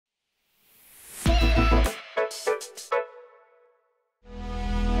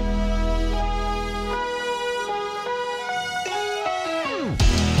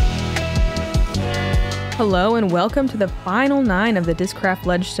Hello and welcome to the final 9 of the Discraft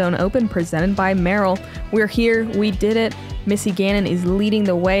Ledgestone Open presented by Merrill. We're here, we did it. Missy Gannon is leading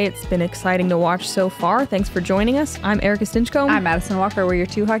the way. It's been exciting to watch so far. Thanks for joining us. I'm Erika Stinchcomb. I'm Madison Walker. We're your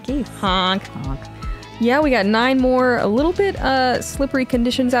two hockeys. Honk. Honk. Yeah, we got 9 more, a little bit slippery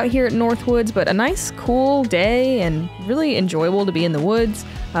conditions out here at Northwoods, but a nice cool day and really enjoyable to be in the woods.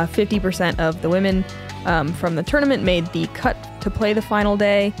 50% of the women from the tournament made the cut to play the final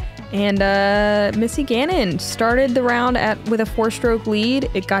day. And Missy Gannon started the round with a 4-stroke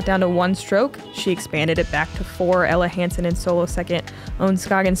lead. It got down to 1 stroke. She expanded it back to 4. Ella Hansen in solo second.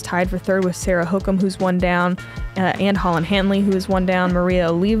 Scoggins tied for third with Sarah Hookham, who's 1 down, and Holland Hanley, who is 1 down. Maria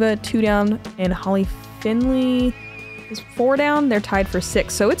Oliva, 2 down, and Holly Finley is 4 down. They're tied for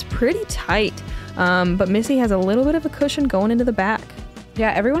 6, so it's pretty tight. But Missy has a little bit of a cushion going into the back.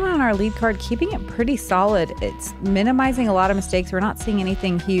 Yeah, everyone on our lead card keeping it pretty solid. It's minimizing a lot of mistakes. We're not seeing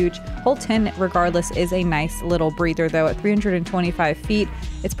anything huge. Hole 10, regardless, is a nice little breather, though. At 325 feet,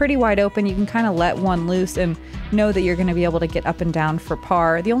 it's pretty wide open. You can kind of let one loose and know that you're going to be able to get up and down for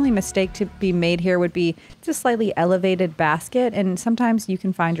par. The only mistake to be made here would be it's a slightly elevated basket, and sometimes you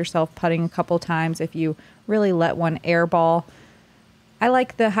can find yourself putting a couple times if you really let one airball. I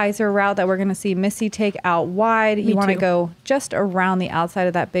like the hyzer route that we're going to see Missy take out wide. You want to go just around the outside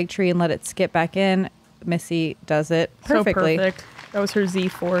of that big tree and let it skip back in. Missy does it perfectly. So perfect. That was her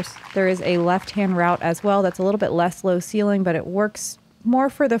Z-force. There is a left-hand route as well that's a little bit less low ceiling, but it works more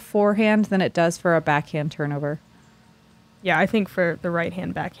for the forehand than it does for a backhand turnover. Yeah, I think for the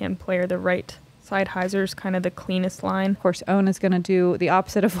right-hand backhand player, the right side hyzer is kind of the cleanest line. Of course, Owen is going to do the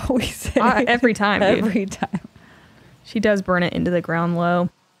opposite of what we say. Every time, dude. Every time. She does burn it into the ground low.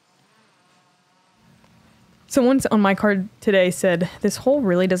 Someone on my card today said, this hole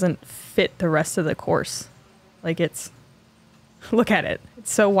really doesn't fit the rest of the course. Like look at it.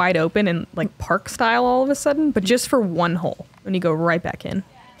 It's so wide open and like park style all of a sudden, but just for 1 hole. Then you go right back in.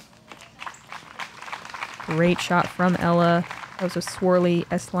 Great shot from Ella. That was a swirly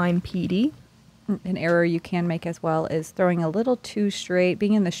S-line PD. An error you can make as well is throwing a little too straight.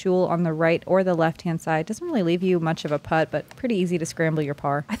 Being in the shul on the right or the left-hand side doesn't really leave you much of a putt, but pretty easy to scramble your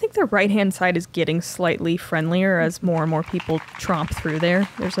par. I think the right-hand side is getting slightly friendlier as more and more people tromp through there.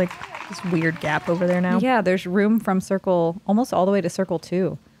 There's like this weird gap over there now. Yeah, there's room from circle almost all the way to circle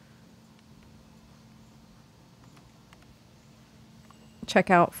 2. Check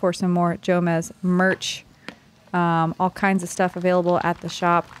out for some more Jomez merch. All kinds of stuff available at the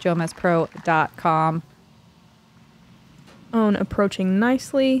shop, JomezPro.com. Owen approaching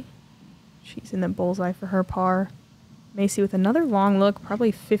nicely. She's in the bullseye for her par. Macie with another long look,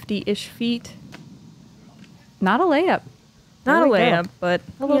 probably 50-ish feet. Not a layup. Not a layup, but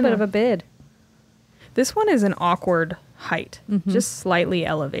a little bit of a bid. This one is an awkward height, just slightly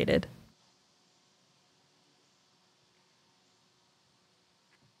elevated.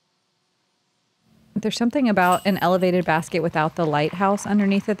 There's something about an elevated basket without the lighthouse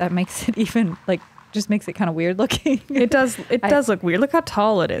underneath it that makes it even just makes it kind of weird looking. It does look weird. Look how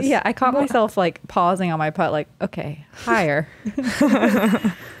tall it is. Yeah, I caught myself like pausing on my putt like, okay, higher.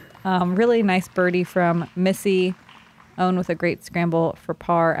 Really nice birdie from Missy. Owen with a great scramble for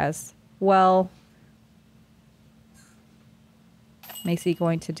par as well. Macie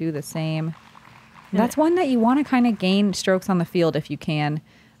going to do the same. That's one that you want to kind of gain strokes on the field if you can.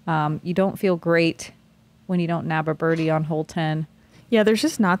 You don't feel great when you don't nab a birdie on hole 10. Yeah, there's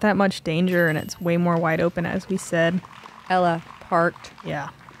just not that much danger, and it's way more wide open, as we said. Ella parked. Yeah.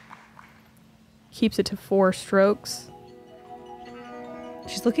 Keeps it to 4 strokes.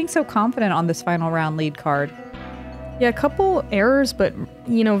 She's looking so confident on this final round lead card. Yeah, a couple errors, but,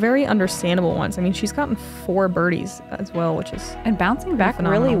 very understandable ones. I mean, she's gotten 4 birdies as well, which is and bouncing back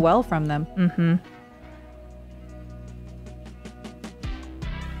phenomenal. Really well from them. Mm-hmm.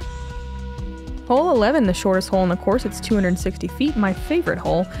 Hole 11, the shortest hole in the course. It's 260 feet, my favorite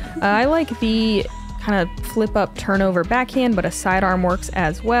hole. I like the kind of flip-up turnover backhand, but a sidearm works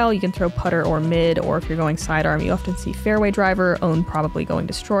as well. You can throw putter or mid, or if you're going sidearm, you often see fairway driver. Owen probably going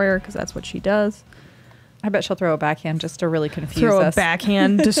destroyer, because that's what she does. I bet she'll throw a backhand just to really confuse us. Throw a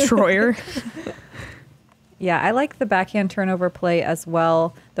backhand destroyer. Yeah, I like the backhand turnover play as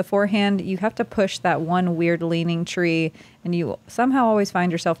well. The forehand, you have to push that one weird leaning tree, and you somehow always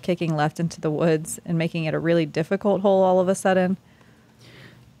find yourself kicking left into the woods and making it a really difficult hole all of a sudden.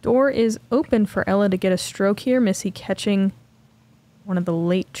 Door is open for Ella to get a stroke here. Missy catching one of the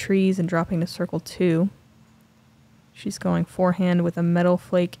late trees and dropping to circle 2. She's going forehand with a Metal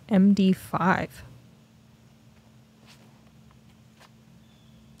Flake MD5.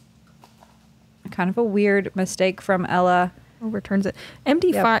 Kind of a weird mistake from Ella. Returns it.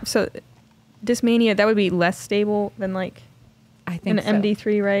 MD5, yep. So Discmania, that would be less stable than like I think an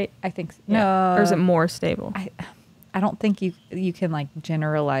MD3, right? I think so. Yeah. No. Or is it more stable? I don't think you can like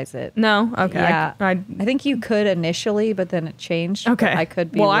generalize it. No? Okay. Yeah. I think you could initially, but then it changed. Okay. I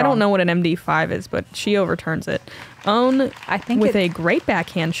could be Well, wrong. I don't know what an MD5 is, but she overturns it. Own I think with a great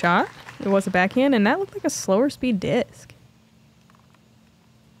backhand shot. It was a backhand, and that looked like a slower speed disc.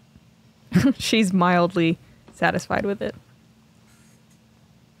 She's mildly satisfied with it.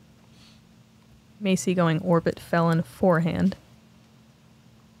 Macie going orbit felon forehand.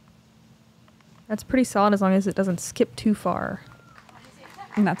 That's pretty solid as long as it doesn't skip too far.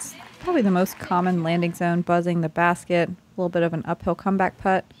 And that's probably the most common landing zone, buzzing the basket. A little bit of an uphill comeback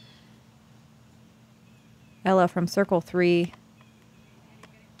putt. Ella from circle 3.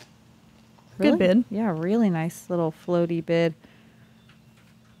 Good bid. Yeah, really nice little floaty bid.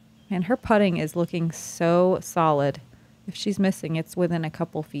 And her putting is looking so solid. If she's missing, it's within a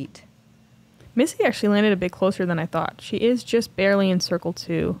couple feet. Missy actually landed a bit closer than I thought. She is just barely in circle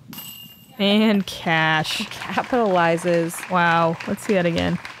 2. And cash. Capitalizes. Wow. Let's see that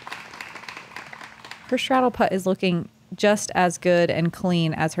again. Her straddle putt is looking just as good and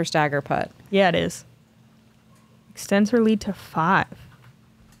clean as her stagger putt. Yeah, it is. Extends her lead to 5.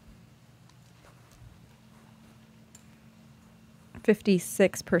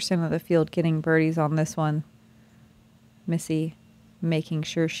 56% of the field getting birdies on this one. Missy making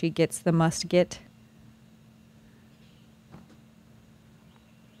sure she gets the must get.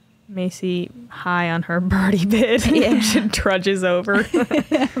 Macie high on her birdie bid. Yeah. She trudges over.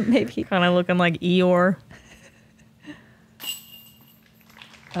 Maybe. Kind of looking like Eeyore.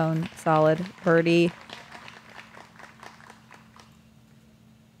 Own solid birdie.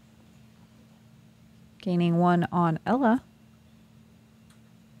 Gaining 1 on Ella.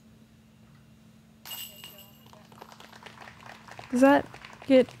 Does that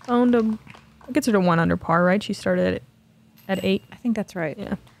get owned it gets her to 1 under par, right? She started at 8. I think that's right.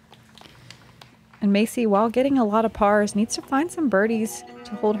 Yeah. And Macie, while getting a lot of pars, needs to find some birdies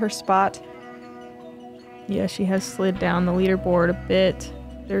to hold her spot. Yeah, she has slid down the leaderboard a bit.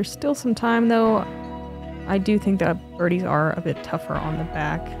 There's still some time, though. I do think that birdies are a bit tougher on the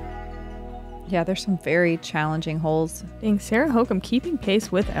back. Yeah, there's some very challenging holes. Dang, Sarah Hokum keeping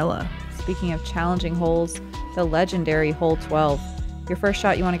pace with Ella. Speaking of challenging holes, the legendary hole 12. Your first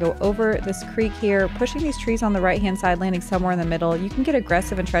shot, you want to go over this creek here, pushing these trees on the right-hand side, landing somewhere in the middle. You can get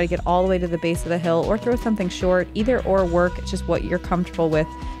aggressive and try to get all the way to the base of the hill or throw something short. Either or work. It's just what you're comfortable with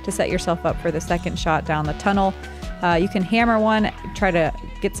to set yourself up for the second shot down the tunnel. You can hammer one, try to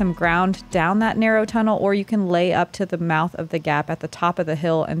get some ground down that narrow tunnel, or you can lay up to the mouth of the gap at the top of the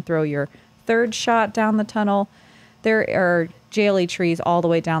hill and throw your third shot down the tunnel. There are jaily trees all the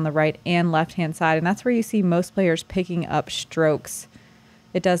way down the right and left-hand side, and that's where you see most players picking up strokes.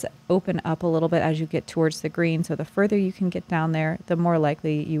 It does open up a little bit as you get towards the green, so the further you can get down there, the more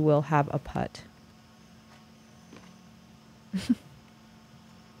likely you will have a putt.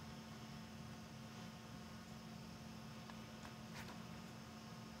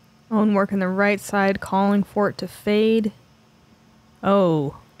 Own working the right side, calling for it to fade.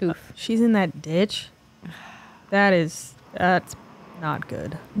 Oh. Oof. She's in that ditch. That's not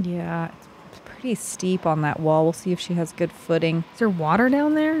good. Yeah, it's pretty steep on that wall. We'll see if she has good footing. Is there water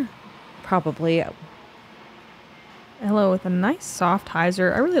down there? Probably. Ella with a nice soft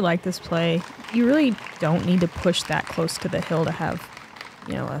hyzer. I really like this play. You really don't need to push that close to the hill to have,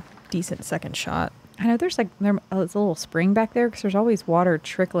 a decent second shot. I know there's a little spring back there because there's always water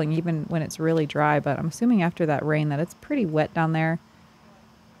trickling even when it's really dry, but I'm assuming after that rain that it's pretty wet down there.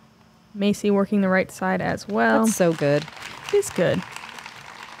 Macie working the right side as well. That's so good. It is good.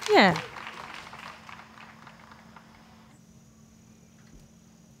 Yeah.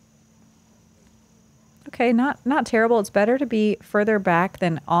 Okay, not terrible. It's better to be further back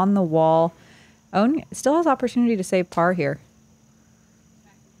than on the wall. Own still has opportunity to save par here.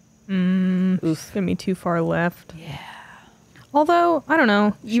 Oof. Gonna be too far left. Yeah. Although, I don't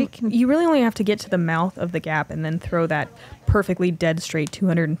know. You really only have to get to the mouth of the gap and then throw that perfectly dead straight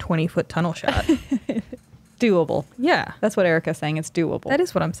 220-foot tunnel shot. Doable. Yeah. That's what Erika's saying. It's doable. That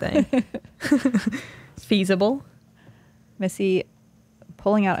is what I'm saying. Feasible. Missy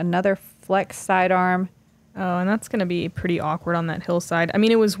pulling out another flex sidearm. Oh, and that's going to be pretty awkward on that hillside. I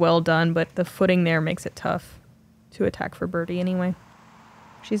mean, it was well done, but the footing there makes it tough to attack for birdie anyway.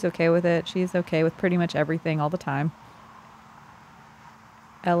 She's okay with it. She's okay with pretty much everything all the time.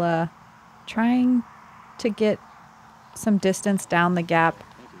 Ella trying to get some distance down the gap.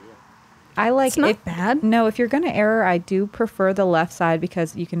 I like It's not bad. No, if you're going to error, I do prefer the left side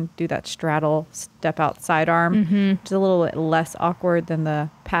because you can do that straddle step out sidearm, which is a little bit less awkward than the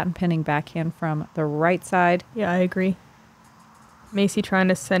patent pinning backhand from the right side. Yeah, I agree. Macie trying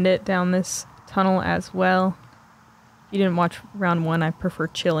to send it down this tunnel as well. If you didn't watch round 1, I prefer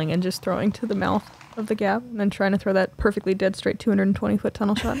chilling and just throwing to the mouth of the gap and then trying to throw that perfectly dead straight 220-foot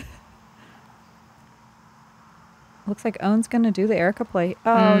tunnel shot. Looks like Owen's going to do the Erika play.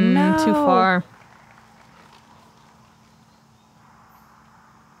 Oh, no. Too far.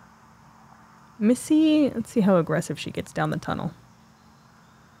 Missy, let's see how aggressive she gets down the tunnel.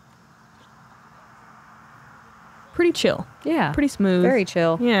 Pretty chill. Yeah. Pretty smooth. Very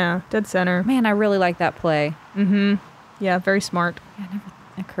chill. Yeah, dead center. Man, I really like that play. Yeah, very smart. It never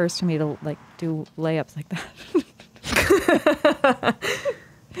occurs to me to like do layups like that.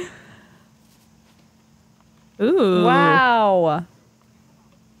 Ooh. Wow.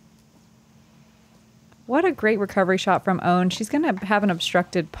 What a great recovery shot from Owen. She's going to have an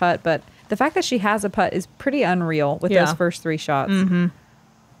obstructed putt, but the fact that she has a putt is pretty unreal with those first 3 shots.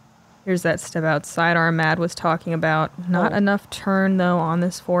 Here's that step out sidearm Mad was talking about. Not enough turn, though, on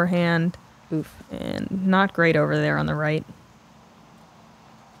this forehand. Oof. And not great over there on the right.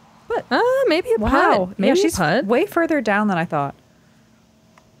 But maybe a putt. wow. Maybe she's a putt. way further down than I thought.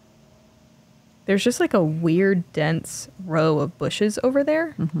 There's just like a weird, dense row of bushes over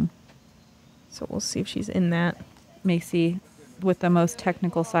there. So we'll see if she's in that. Macie with the most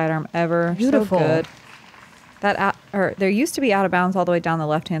technical sidearm ever. Beautiful. So good. There used to be out of bounds all the way down the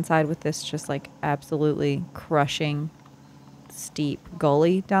left-hand side with this just like absolutely crushing steep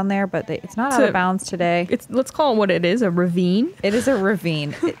gully down there, but it's not out of bounds today. Let's call it what it is, a ravine. It is a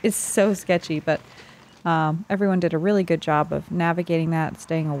ravine. It's so sketchy, but everyone did a really good job of navigating that,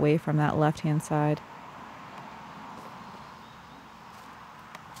 staying away from that left-hand side.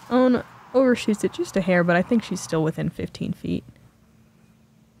 Owen overshoots it just a hair, but I think she's still within 15 feet.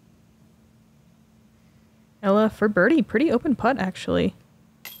 Ella for birdie. Pretty open putt, actually.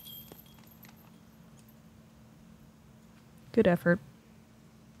 Good effort.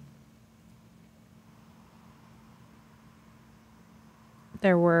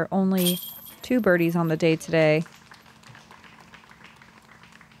 There were only 2 birdies on the day today.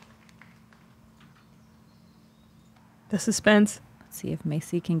 The suspense. Let's see if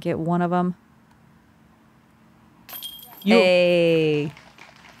Macie can get one of them. Hey.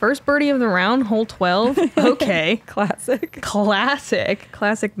 First birdie of the round, hole 12. Okay. Classic. Classic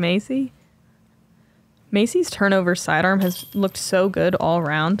Macie. Macie's turnover sidearm has looked so good all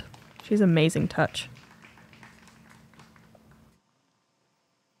around. She's amazing touch.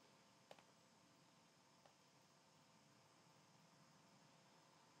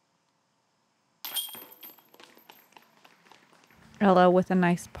 Ella with a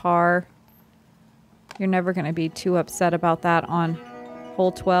nice par. You're never going to be too upset about that on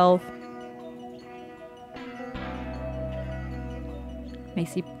hole 12.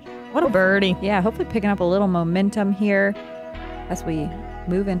 Macie. What a birdie. Yeah, hopefully picking up a little momentum here as we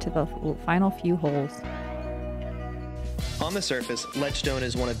move into the final few holes. On the surface, Ledgestone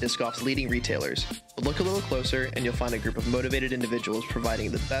is one of disc golf's leading retailers, but look a little closer and you'll find a group of motivated individuals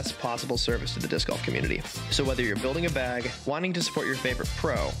providing the best possible service to the disc golf community. So whether you're building a bag, wanting to support your favorite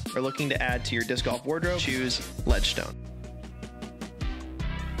pro, or looking to add to your disc golf wardrobe, choose Ledgestone.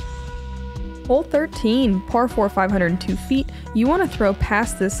 Hole 13, par 4, 502 feet. You want to throw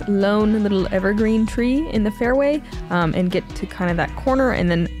past this lone little evergreen tree in the fairway and get to kind of that corner, and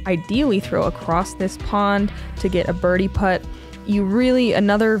then ideally throw across this pond to get a birdie putt.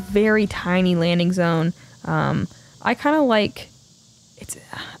 Another very tiny landing zone. I kind of like, it's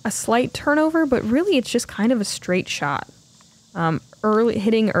a slight turnover, but really it's just kind of a straight shot.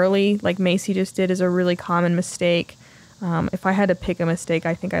 Hitting early, like Macie just did, is a really common mistake. If I had to pick a mistake,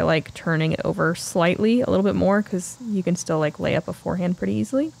 I think I like turning it over slightly, a little bit more, because you can still like lay up a forehand pretty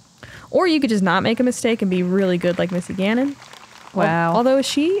easily. Or you could just not make a mistake and be really good like Missy Gannon. Wow. Although, is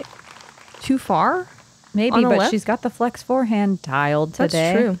she too far? Maybe, but she's got the flex forehand dialed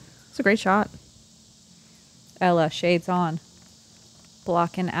today. That's true. It's a great shot. Ella, shades on.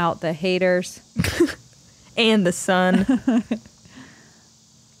 Blocking out the haters. And the sun.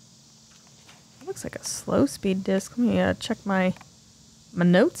 Looks like a slow speed disc. Let me check my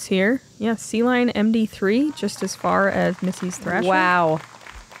notes here. Yeah, C-Line MD3, just as far as Missy's Thrasher. Wow.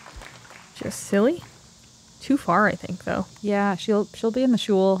 Just silly. Too far, I think, though. Yeah, she'll be in the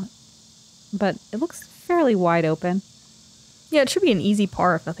shul, but it looks fairly wide open. Yeah, it should be an easy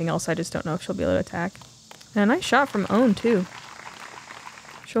par, if nothing else. I just don't know if she'll be able to attack. And a nice shot from Owen, too.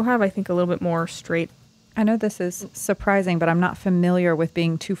 She'll have, I think, a little bit more straight I know this is surprising, but I'm not familiar with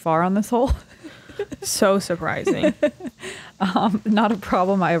being too far on this hole. So surprising. Not a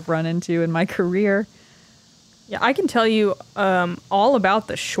problem I have run into in my career. Yeah, I can tell you all about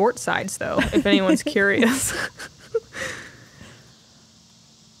the short sides, though, if anyone's curious.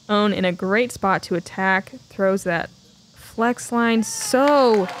 Own in a great spot to attack, throws that flex line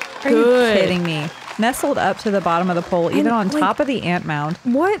so good. Are you kidding me? Nestled up to the bottom of the pole, even on top of the ant mound.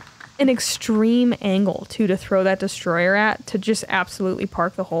 What an extreme angle, too, to throw that destroyer at, to just absolutely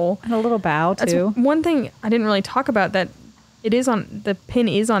park the hole. And a little bow, too. That's one thing I didn't really talk about, that the pin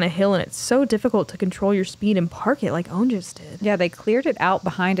is on a hill, and it's so difficult to control your speed and park it like Own just did. Yeah, they cleared it out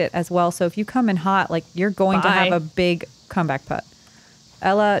behind it as well. So if you come in hot, like, you're going to have a big comeback putt.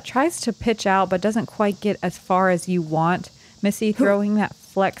 Ella tries to pitch out, but doesn't quite get as far as you want. Missy throwing that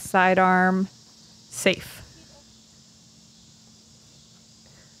flex sidearm. Safe.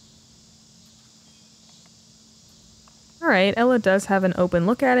 All right, Ella does have an open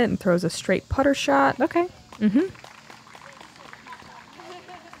look at it and throws a straight putter shot. Okay.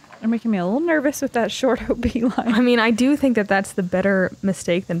 They're making me a little nervous with that short OB line. I mean, I do think that that's the better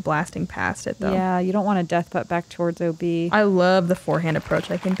mistake than blasting past it, though. Yeah, you don't want a death putt back towards OB. I love the forehand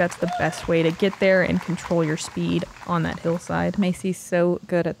approach. I think that's the best way to get there and control your speed on that hillside. Macie's so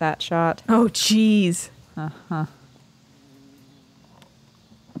good at that shot. Oh, jeez. Uh-huh.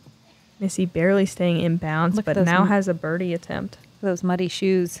 Missy barely staying inbounds, but now has a birdie attempt. Those muddy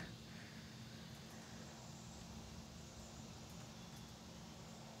shoes.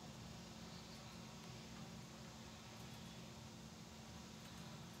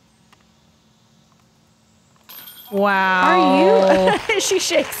 Wow. Are you? She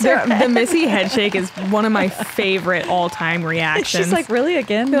shakes her head. The Missy head shake is one of my favorite all-time reactions. She's like, really,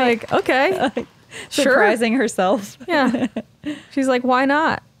 again? You're like, okay. Sure. Surprising herself. Yeah. She's like, why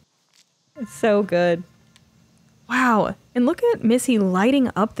not? It's so good. Wow. And look at Missy lighting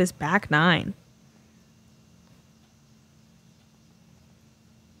up this back nine.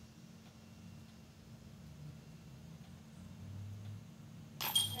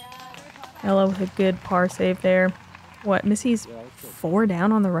 Ella with a good par save there. What, Missy's 4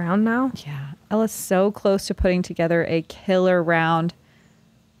 down on the round now? Yeah. Ella's so close to putting together a killer round.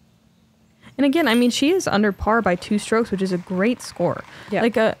 And again, I mean, she is under par by 2 strokes, which is a great score. Yeah.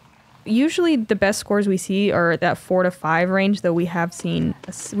 Like, usually the best scores we see are at that 4 to 5 range, though we have seen,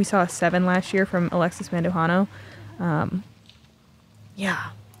 we saw a 7 last year from Alexis Mandujano. Yeah,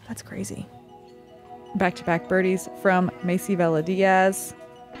 that's crazy. Back-to-back birdies from Macie Veladiaz.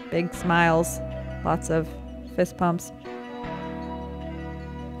 Big smiles, lots of fist pumps.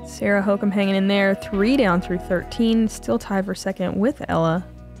 Sarah Hokum hanging in there, 3 down through 13, still tied for second with Ella.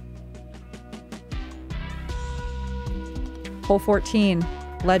 Hole 14,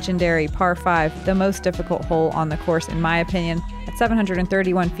 legendary par 5, the most difficult hole on the course in my opinion. At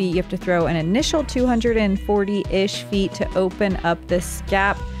 731 feet, you have to throw an initial 240-ish feet to open up this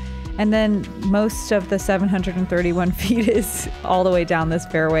gap. And then most of the 731 feet is all the way down this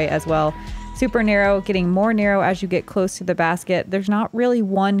fairway as well. Super narrow, getting more narrow as you get close to the basket. There's not really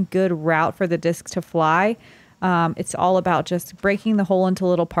one good route for the disc to fly. It's all about just breaking the hole into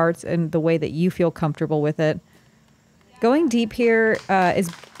little parts and the way that you feel comfortable with it. Going deep here is,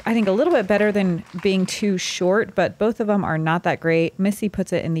 I think, a little bit better than being too short, but both of them are not that great. Missy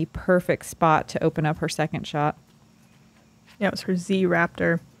puts it in the perfect spot to open up her second shot. Yeah, it was her Z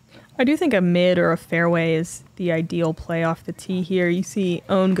Raptor. I do think a mid or a fairway is the ideal play off the tee here. You see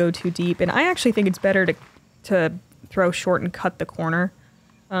Own go too deep, and I actually think it's better to throw short and cut the corner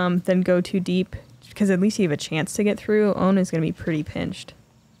than go too deep, because at least you have a chance to get through. Own is going to be pretty pinched.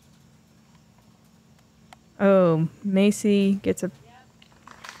 Oh, Macie gets a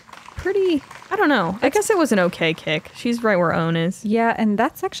pretty, I don't know. I guess it was an okay kick. She's right where Own is. Yeah, and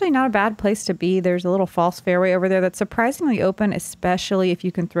that's actually not a bad place to be. There's a little false fairway over there that's surprisingly open, especially if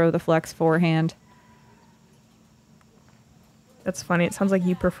you can throw the flex forehand. That's funny. It sounds like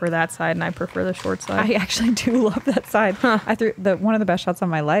you prefer that side and I prefer the short side. I actually do love that side. Huh. I threw one of the best shots of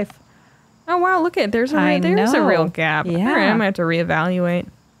my life. Oh, wow. Look at there's a real gap. Yeah. All right, I'm going to have to reevaluate.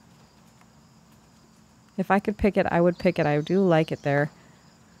 If I could pick it, I would pick it. I do like it there.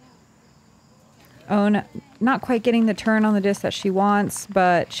 Own not quite getting the turn on the disc that she wants,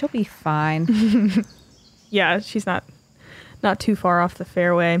 but she'll be fine. Yeah, she's not too far off the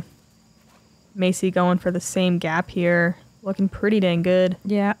fairway. Macie going for the same gap here. Looking pretty dang good.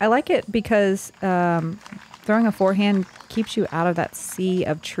 Yeah, I like it because throwing a forehand keeps you out of that sea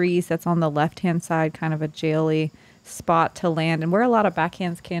of trees that's on the left-hand side, kind of a jaily spot to land, and where a lot of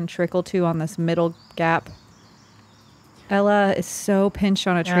backhands can trickle to on this middle gap. Ella is so pinched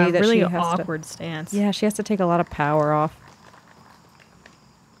on a tree that really she has awkward stance. Yeah, she has to take a lot of power off.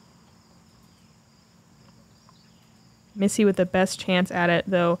 Missy with the best chance at it,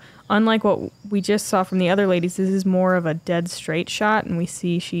 though. Unlike what we just saw from the other ladies, this is more of a dead straight shot, and we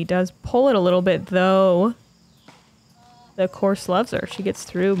see she does pull it a little bit, though the course loves her. She gets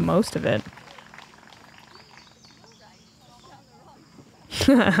through most of it.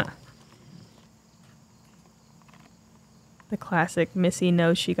 The classic Missy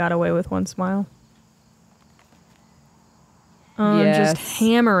knows she got away with one smile. Yes. Just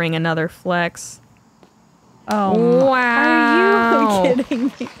hammering another flex. Oh, wow. Are you kidding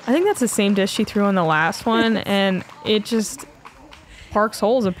me? I think that's the same disc she threw on the last one, and it just parks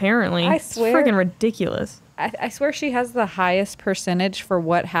holes, apparently. I swear. It's friggin' ridiculous. I swear she has the highest percentage for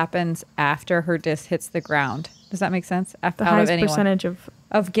what happens after her disc hits the ground. Does that make sense? The highest percentage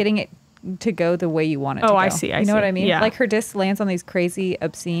of getting it to go the way you want it to go. Oh, I see. You know what I mean? Yeah. Like her disc lands on these crazy,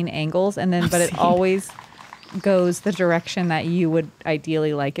 obscene angles, and then but it always goes the direction that you would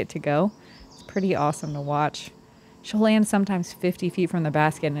ideally like it to go. It's pretty awesome to watch. She'll land sometimes 50 feet from the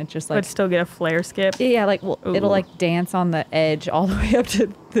basket, and it just like but still get a flare skip. yeah, like it'll like dance on the edge all the way up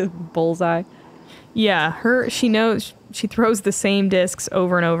to the bullseye. Yeah, she knows she throws the same discs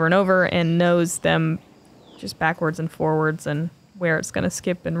over and over and over and knows them just backwards and forwards and where it's going to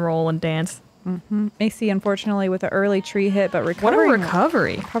skip and roll and dance. Mm-hmm. Macie, unfortunately, with an early tree hit, but What a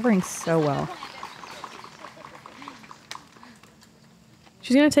recovery. Recovering so well.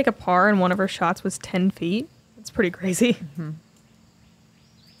 She's going to take a par, and one of her shots was 10 feet. That's pretty crazy. Mm-hmm.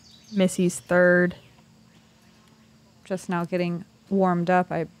 Missy's third. Just now getting warmed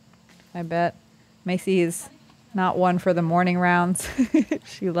up, I bet. Macie is not one for the morning rounds.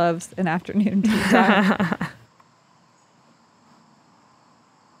 She loves an afternoon tea time.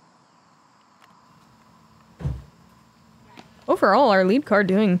 Overall, our lead card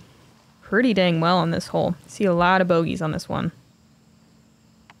doing pretty dang well on this hole. See a lot of bogeys on this one.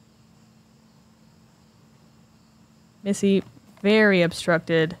 Missy, very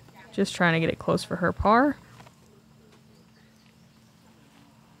obstructed, just trying to get it close for her par.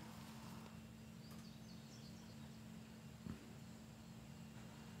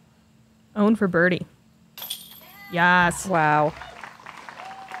 Own for birdie. Yes. Wow.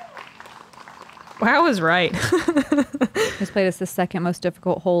 Wow is right. This played us the second most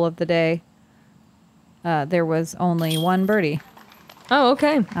difficult hole of the day. There was only one birdie. Oh,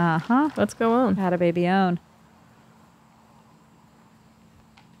 okay. Uh-huh. Let's go on. Had a baby own.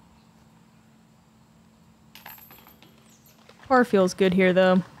 Par feels good here,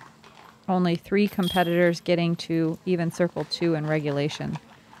 though. Only 3 competitors getting to even circle 2 in regulation.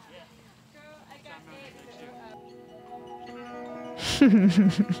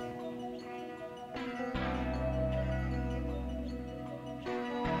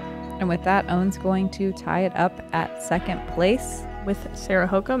 And with that, Owen's going to tie it up at second place. With Sarah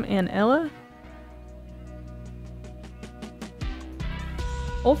Hokum and Ella.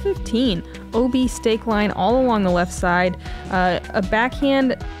 Hole 15, OB stake line all along the left side. A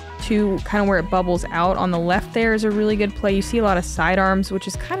backhand to kind of where it bubbles out on the left there is a really good play. You see a lot of sidearms, which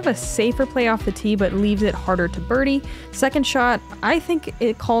is kind of a safer play off the tee, but leaves it harder to birdie. Second shot, I think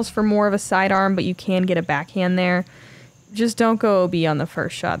it calls for more of a sidearm, but you can get a backhand there. Just don't go OB on the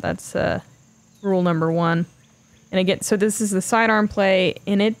first shot. That's rule number 1. And again, so this is the sidearm play,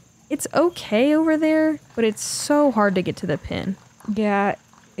 and it's okay over there, but it's so hard to get to the pin. Yeah,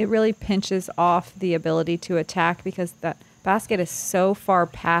 it really pinches off the ability to attack because that basket is so far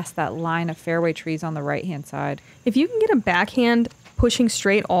past that line of fairway trees on the right-hand side. If you can get a backhand pushing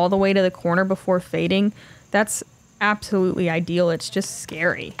straight all the way to the corner before fading, that's absolutely ideal. It's just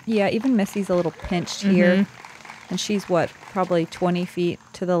scary. Yeah, even Missy's a little pinched here. And she's, what, probably 20 feet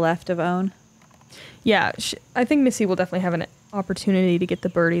to the left of Owen? Yeah, I think Missy will definitely have an opportunity to get the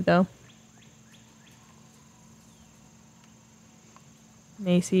birdie, though.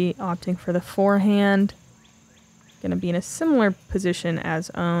 Macie opting for the forehand. Going to be in a similar position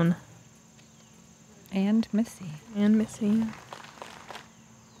as Owen. And Missy. And Missy.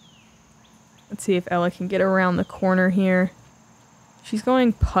 Let's see if Ella can get around the corner here. She's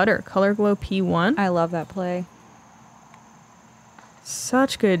going putter, Color Glow P1. I love that play.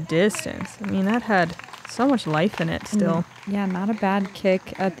 Such good distance. I mean, that had so much life in it still. Yeah, not a bad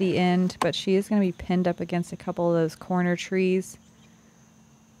kick at the end, but she is going to be pinned up against a couple of those corner trees.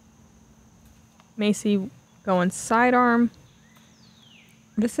 Macie going sidearm.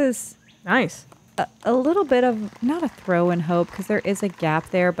 This is Nice. a little bit of, not a throw in hope, because there is a gap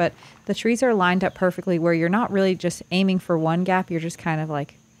there, but the trees are lined up perfectly where you're not really just aiming for one gap. You're just kind of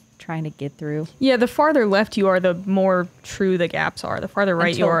like trying to get through. Yeah, the farther left you are, the more true the gaps are. The farther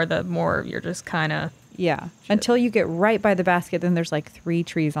right you Until- are, the more you're just kind of... Yeah. Until you get right by the basket, then there's like 3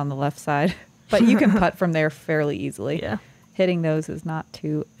 trees on the left side. But you can putt from there fairly easily. Yeah. Hitting those is not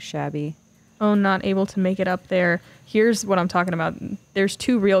too shabby. Oh, not able to make it up there. Here's what I'm talking about. There's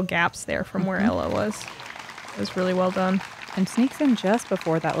 2 real gaps there from where Ella was. It was really well done. And sneaks in just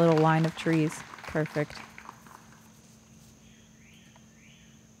before that little line of trees. Perfect.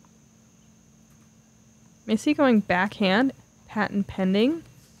 Missy going backhand, patent pending.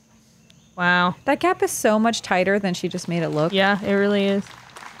 Wow. That gap is so much tighter than she just made it look. Yeah, it really is.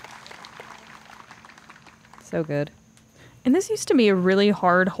 So good. And this used to be a really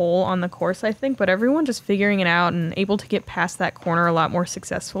hard hole on the course, I think, but everyone just figuring it out and able to get past that corner a lot more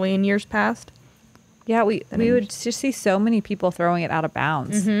successfully in years past. Yeah, we would just see so many people throwing it out of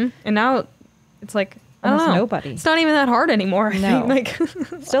bounds. And now it's like, I don't Almost know. nobody. It's not even that hard anymore, I No. think.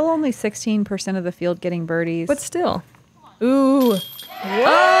 Like, Still only 16% of the field getting birdies. but still. Ooh.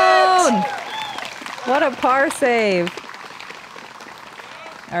 Oh! What a par save.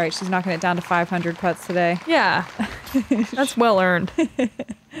 All right, she's knocking it down to 500 putts today. Yeah. That's well earned.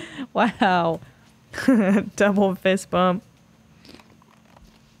 Wow. Double fist bump.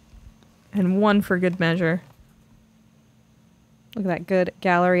 And 1 for good measure. Look at that good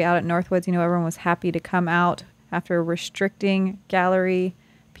gallery out at Northwoods. You know, everyone was happy to come out after restricting gallery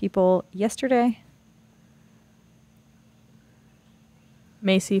people yesterday.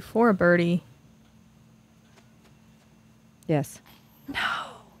 Macie for a birdie. Yes. No.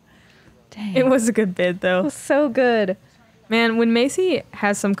 Dang. It was a good bid, It though. was so good. Man, when Macie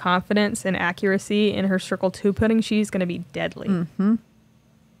has some confidence and accuracy in her circle 2 putting, she's going to be deadly. Mm-hmm.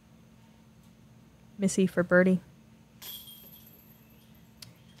 Missy for birdie.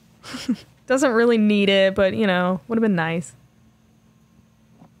 Doesn't really need it, but, you know, would have been nice.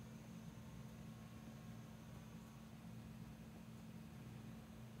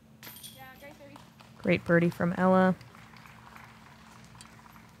 Great birdie from Ella.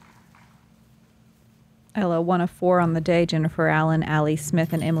 Ella, 1 of 4 on the day. Jennifer Allen, Allie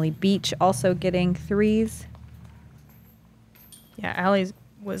Smith, and Emily Beach also getting 3s. Yeah, Allie's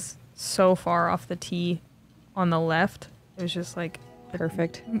was so far off the tee on the left. It was just like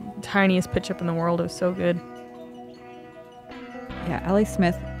Perfect. tiniest pitch up in the world. It was so good. Yeah, Allie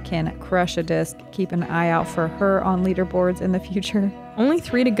Smith can crush a disc. Keep an eye out for her on leaderboards in the future. Only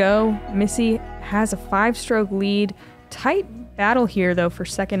 3 to go. Missy has a 5-stroke lead. Tight battle here, though, for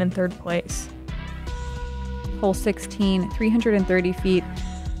 2nd and 3rd place. Hole 16, 330 feet.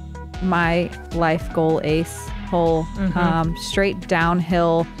 My life goal ace hole. Straight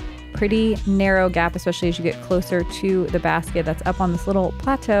downhill. Pretty narrow gap, especially as you get closer to the basket that's up on this little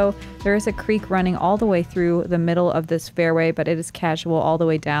plateau. There is a creek running all the way through the middle of this fairway, but it is casual all the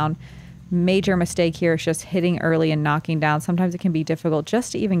way down. Major mistake here is just hitting early and knocking down. Sometimes it can be difficult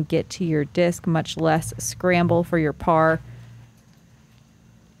just to even get to your disc, much less scramble for your par.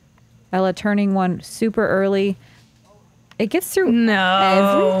 Ella turning one super early. It gets through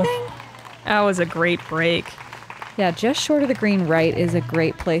everything. That was a great break. Yeah, just short of the green right is a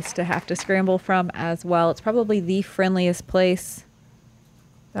great place to have to scramble from as well. It's probably the friendliest place.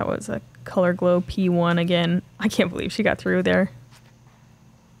 That was a Color Glow P1 again. I can't believe she got through there.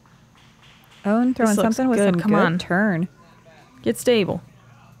 Owen throwing This looks something with good. some Come good on. turn. Get stable.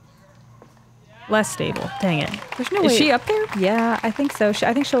 Less stable. Dang it. There's no Is way. she up there? Yeah, I think so.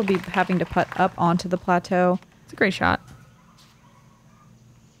 I think she'll be having to putt up onto the plateau. It's a great shot.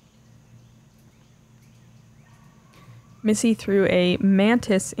 Missy threw a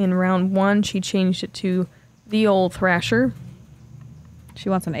Mantis in round 1. She changed it to the old Thrasher. She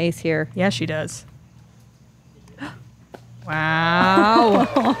wants an ace here. Yeah, she does. Wow.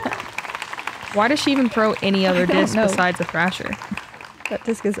 Why does she even throw any other don't disc know. besides a Thrasher? That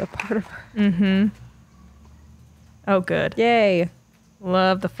disc is a part of her. Mm-hmm. Oh, good. Yay.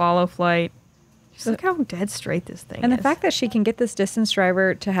 Love the follow flight. Just look how dead straight this thing And is. the fact that she can get this distance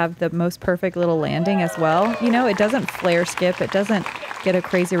driver to have the most perfect little landing as well. You know, it doesn't flare skip. It doesn't get a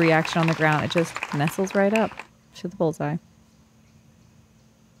crazy reaction on the ground. It just nestles right up to the bullseye.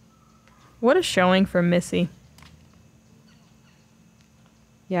 What a showing from Missy.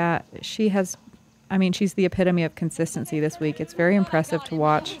 Yeah, she has, I mean, she's the epitome of consistency this week. It's very impressive to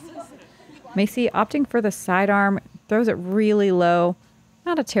watch. Macie opting for the sidearm, throws it really low.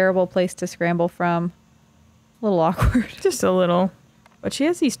 Not a terrible place to scramble from. A little awkward. Just a little. But she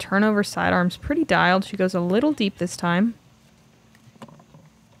has these turnover sidearms pretty dialed. She goes a little deep this time.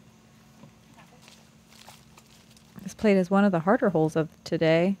 This played as one of the harder holes of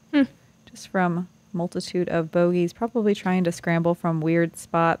today. Just from Multitude of bogeys, probably trying to scramble from weird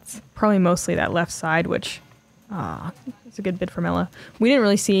spots. Probably mostly that left side, which it's a good bid from Ella. We didn't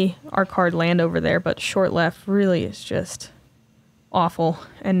really see our card land over there, but short left really is just awful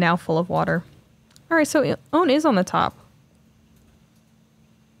and now full of water. All right, so Own is on the top.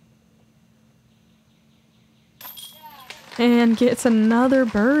 And gets another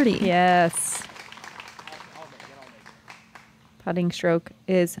birdie. Yes. Putting stroke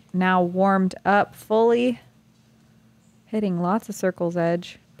is now warmed up fully. Hitting lots of circles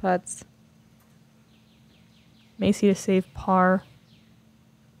edge putts. Macie to save par.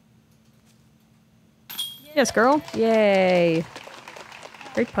 Yes, girl. Yay.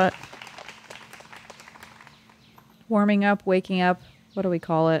 Great putt. Warming up, waking up. What do we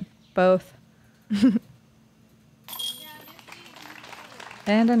call it? Both.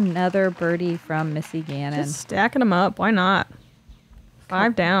 And another birdie from Missy Gannon. Just stacking them up. Why not?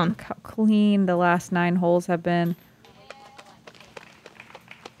 5 down. Look how clean the last 9 holes have been.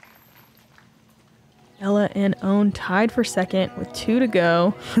 Ella and Own tied for second with 2 to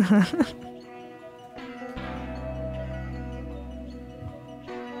go.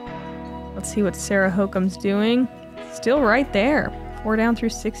 Let's see what Sarah Hokum's doing. Still right there. 4 down through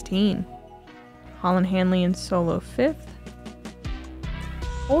 16. Holland Hanley in solo 5th.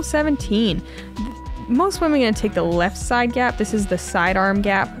 Hole 17. Most women are going to take the left side gap. This is the sidearm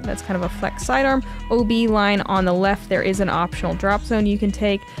gap. That's kind of a flex sidearm. OB line on the left, there is an optional drop zone you can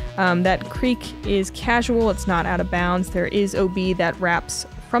take. That creek is casual. It's not out of bounds. There is OB that wraps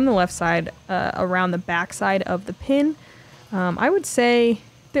from the left side around the back side of the pin. I would say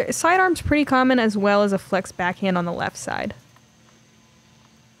sidearm's pretty common, as well as a flex backhand on the left side.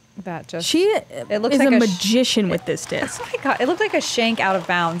 That just It looks like a magician with this disc. Oh my god, it looked like a shank out of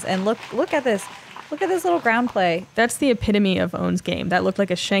bounds. And look at this. Look at this little ground play. That's the epitome of Own's game. That looked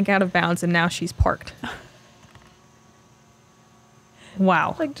like a shank out of bounds, and now she's parked.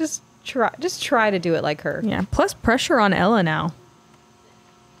 Wow. Like just try to do it like her. Yeah. Plus pressure on Ella now.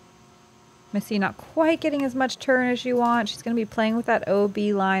 Missy not quite getting as much turn as you want. She's going to be playing with that OB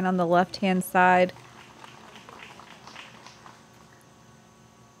line on the left-hand side.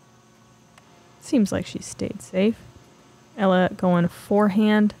 Seems like she stayed safe. Ella going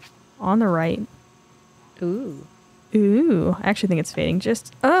forehand on the right. Ooh. Ooh. I actually think it's fading.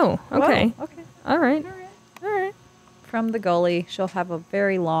 Just, oh, okay. Whoa, okay. All right. All right. From the gully, she'll have a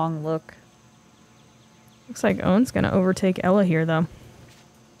very long look. Looks like Owen's going to overtake Ella here, though.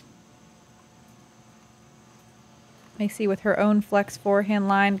 Macie with her own flex forehand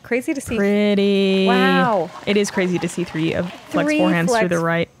line. Crazy to see. Pretty. Wow. It is crazy to see 3 of flex forehands through the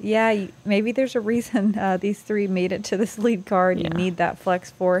right. Yeah, maybe there's a reason these 3 made it to this lead card. Yeah. You need that flex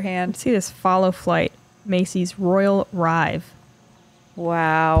forehand. See this follow flight. Macie's Royal Rive.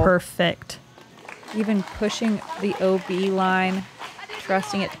 Wow. Perfect. Even pushing the OB line,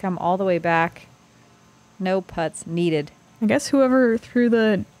 trusting it to come all the way back. No putts needed. I guess whoever flew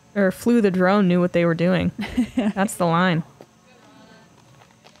the drone knew what they were doing. That's the line.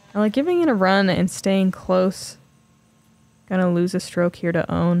 I like giving it a run and staying close. Gonna lose a stroke here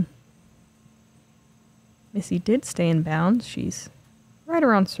to Own. Missy did stay in bounds. She's right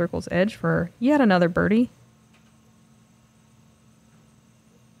around circle's edge for yet another birdie.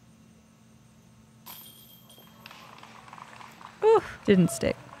 Oof. Didn't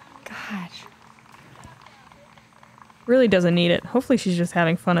stick. Gosh. Really doesn't need it. Hopefully she's just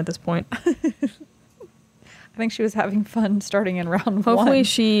having fun at this point. I think she was having fun starting in round 1. Hopefully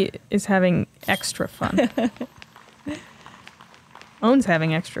she is having extra fun. Own's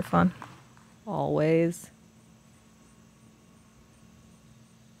having extra fun. Always.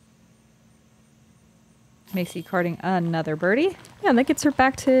 Macie carding another birdie. Yeah, and that gets her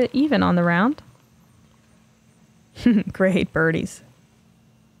back to even on the round. Great birdies.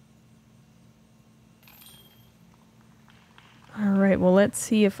 All right, well, let's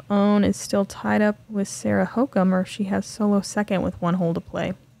see if Own is still tied up with Sarah Hokum or if she has solo second with 1 hole to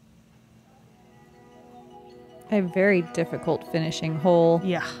play. A very difficult finishing hole.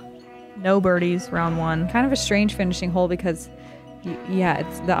 Yeah. No birdies, round 1. Kind of a strange finishing hole because, yeah,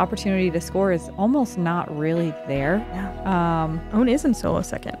 it's the opportunity to score is almost not really there. Yeah. Own is in solo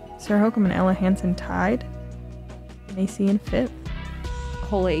second. Sarah Hokum and Ella Hansen tied. Macie in 5th.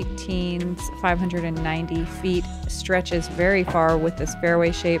 Hole 18's 590 feet, stretches very far with this fairway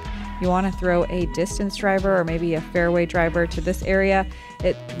shape. You want to throw a distance driver or maybe a fairway driver to this area.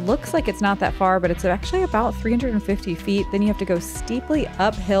 It looks like it's not that far, but it's actually about 350 feet. Then you have to go steeply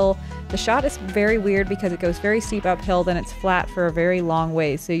uphill. The shot is very weird because it goes very steep uphill, then it's flat for a very long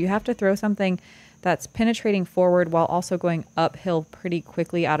way. So you have to throw something that's penetrating forward while also going uphill pretty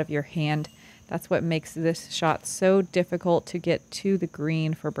quickly out of your hand. That's what makes this shot so difficult to get to the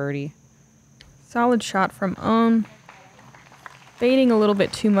green for birdie. Solid shot from Own. Fading a little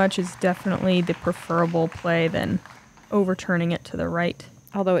bit too much is definitely the preferable play than overturning it to the right.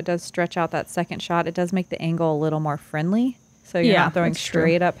 Although it does stretch out that second shot, it does make the angle a little more friendly. So you're not throwing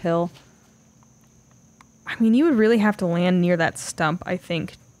straight uphill. I mean, you would really have to land near that stump, I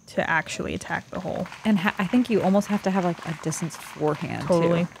think, to actually attack the hole. And I think you almost have to have like a distance forehand,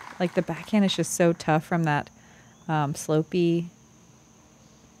 totally. Too. Like the backhand is just so tough from that slopey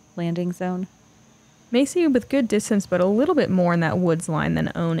landing zone. Macie with good distance, but a little bit more in that woods line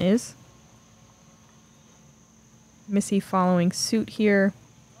than Own is. Missy following suit here.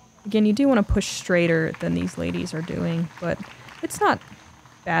 Again, you do want to push straighter than these ladies are doing, but it's not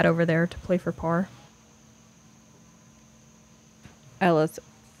bad over there to play for par. Ella's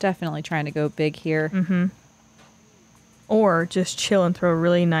definitely trying to go big here. Mm-hmm. Or just chill and throw a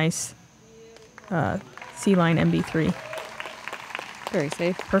really nice C-line MB3. Very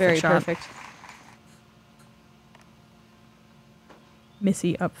safe. Perfect shot. Perfect.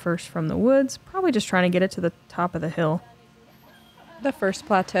 Missy up first from the woods. Probably just trying to get it to the top of the hill. The first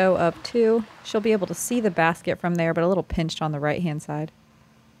plateau of 2. She'll be able to see the basket from there, but a little pinched on the right-hand side.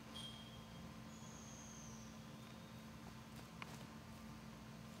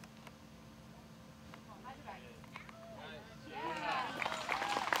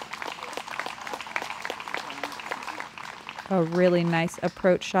 A really nice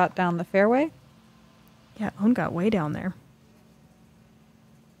approach shot down the fairway. Yeah, Own got way down there.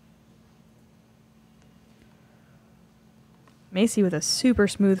 Macie with a super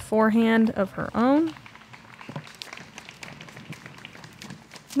smooth forehand of her own.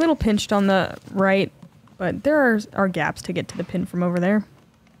 Little pinched on the right, but there are gaps to get to the pin from over there.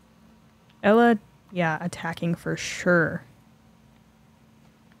 Ella, yeah, attacking for sure.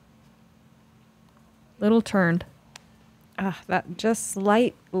 Little turned. That just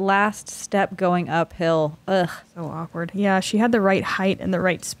slight last step going uphill. Ugh. So awkward. Yeah, she had the right height and the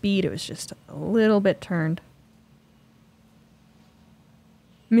right speed. It was just a little bit turned.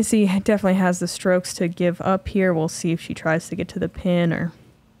 Missy definitely has the strokes to give up here. We'll see if she tries to get to the pin or,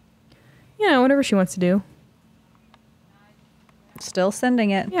 you know, whatever she wants to do. Still sending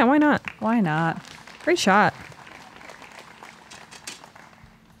it. Yeah, why not? Why not? Great shot.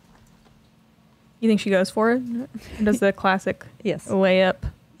 You think she goes for it? Does the classic yes. layup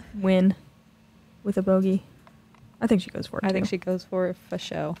win with a bogey? I think she goes for it, too. I think she goes for it for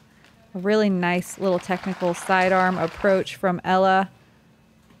show. A really nice little technical sidearm approach from Ella.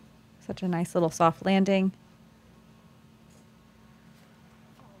 Such a nice little soft landing.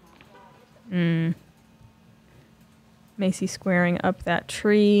 Macie squaring up that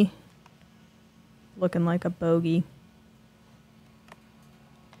tree. Looking like a bogey.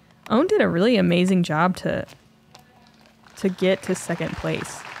 Own did a really amazing job to get to second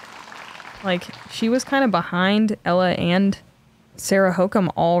place. Like, she was kind of behind Ella and Sarah Hokum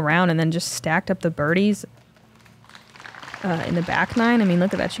all around and then just stacked up the birdies in the back nine. I mean,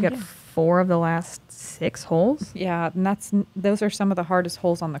 look at that. She got 4 of the last 6 holes. Yeah, and those are some of the hardest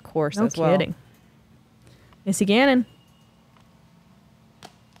holes on the course as well. No kidding. Missy Gannon.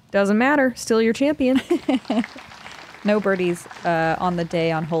 Doesn't matter. Still your champion. No birdies on the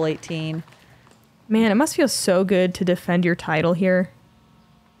day on hole 18. Man, it must feel so good to defend your title here.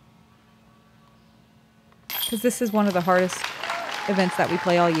 Because this is one of the hardest events that we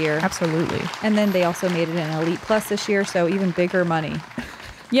play all year. Absolutely. And then they also made it an Elite Plus this year, so even bigger money.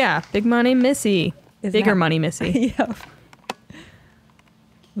 Yeah, big money Missy. Bigger money Missy. Yeah.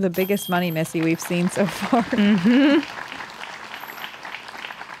 The biggest money Missy we've seen so far.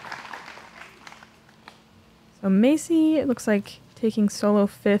 So Macie, it looks like taking solo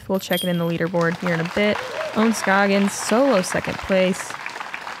 5th. We'll check it in the leaderboard here in a bit. Own Scoggins, solo 2nd place.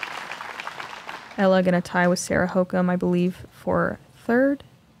 Ella gonna tie with Sarah Hokum, I believe, for 3rd.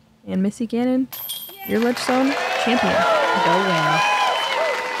 And Missy Gannon, your Ledgestone champion. Go win.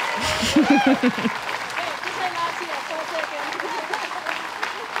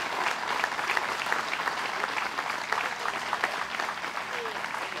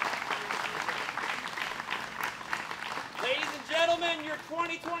 Ladies and gentlemen, your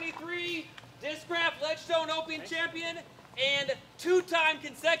 2023 Discraft Ledgestone Open champion and 2-time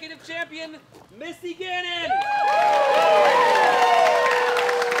consecutive champion, Missy Gannon.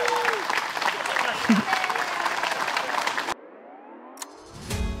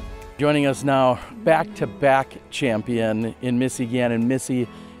 Joining us now, back-to-back champion in Missy Gannon. Missy,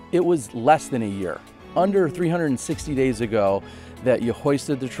 it was less than a year, under 360 days ago, that you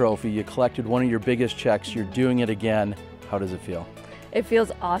hoisted the trophy, you collected one of your biggest checks, you're doing it again. How does it feel? It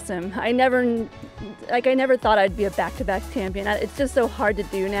feels awesome. I never thought I'd be a back-to-back champion. It's just so hard to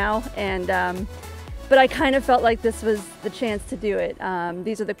do now, and but I kind of felt like this was the chance to do it.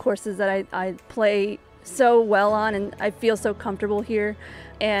 These are the courses that I play so well on, and I feel so comfortable here,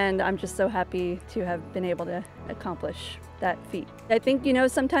 and I'm just so happy to have been able to accomplish that feat. I think, you know,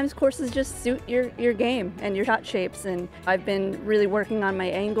 sometimes courses just suit your game and your shot shapes, and I've been really working on my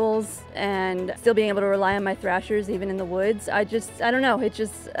angles and still being able to rely on my thrashers even in the woods. I don't know, it's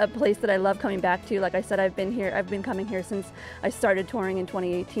just a place that I love coming back to. Like I said, I've been coming here since I started touring in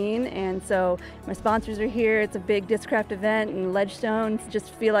 2018, and so my sponsors are here. It's a big Discraft event, and Ledgestone. Just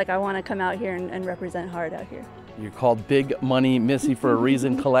feel like I want to come out here and represent hard out here. You're called Big Money Missy for a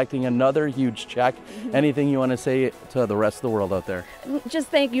reason, collecting another huge check. Anything you want to say to the rest of the world out there? Just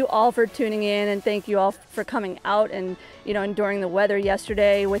thank you all for tuning in, and thank you all for coming out and, you know, enduring the weather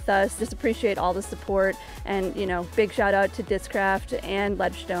yesterday with us. Just appreciate all the support, and, you know, big shout out to Discraft and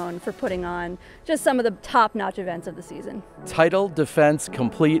Ledgestone for putting on just some of the top-notch events of the season. Title defense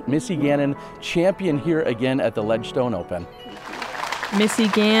complete. Missy Gannon, champion here again at the Ledgestone Open. Missy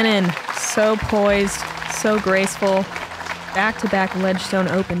Gannon, so poised, so graceful, back-to-back Ledgestone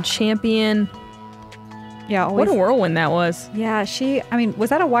Open champion. Yeah, what a whirlwind that was. Yeah, I mean, was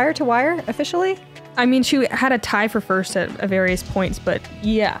that a wire-to-wire officially? I mean, she had a tie for first at various points, but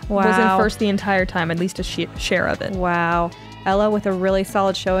yeah, wow. Was in first the entire time, at least a share of it. Wow. Ella with a really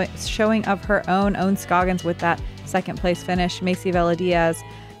solid showing of her own Scoggins with that second place finish. Macie Veladiaz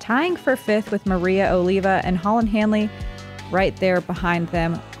tying for fifth with Maria Oliva and Holland Hanley right there behind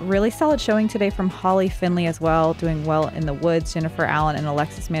them. Really solid showing today from Holly Finley as well, doing well in the woods. Jennifer Allen and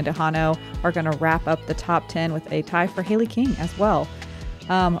Alexis Mandujano are going to wrap up the top 10 with a tie for Haley King as well.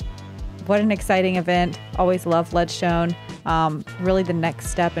 What an exciting event. Always love Ledgestone. Really the next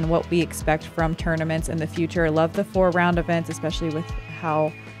step in what we expect from tournaments in the future. Love the 4-round events, especially with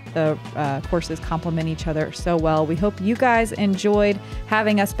how the courses complement each other so well. We hope you guys enjoyed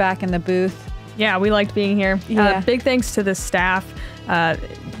having us back in the booth. Yeah, we liked being here. Yeah. Big thanks to the staff.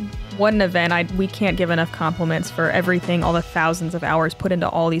 What an event. We can't give enough compliments for everything, all the thousands of hours put into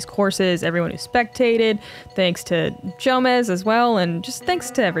all these courses, everyone who spectated. Thanks to Jomez as well, and just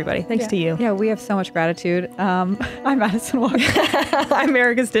thanks to everybody. Thanks to you. Yeah, we have so much gratitude. I'm Madison Walker. I'm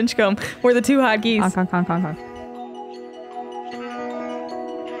Erika Stinchcomb. We're the two hot geese. Honk, honk, honk, honk, honk.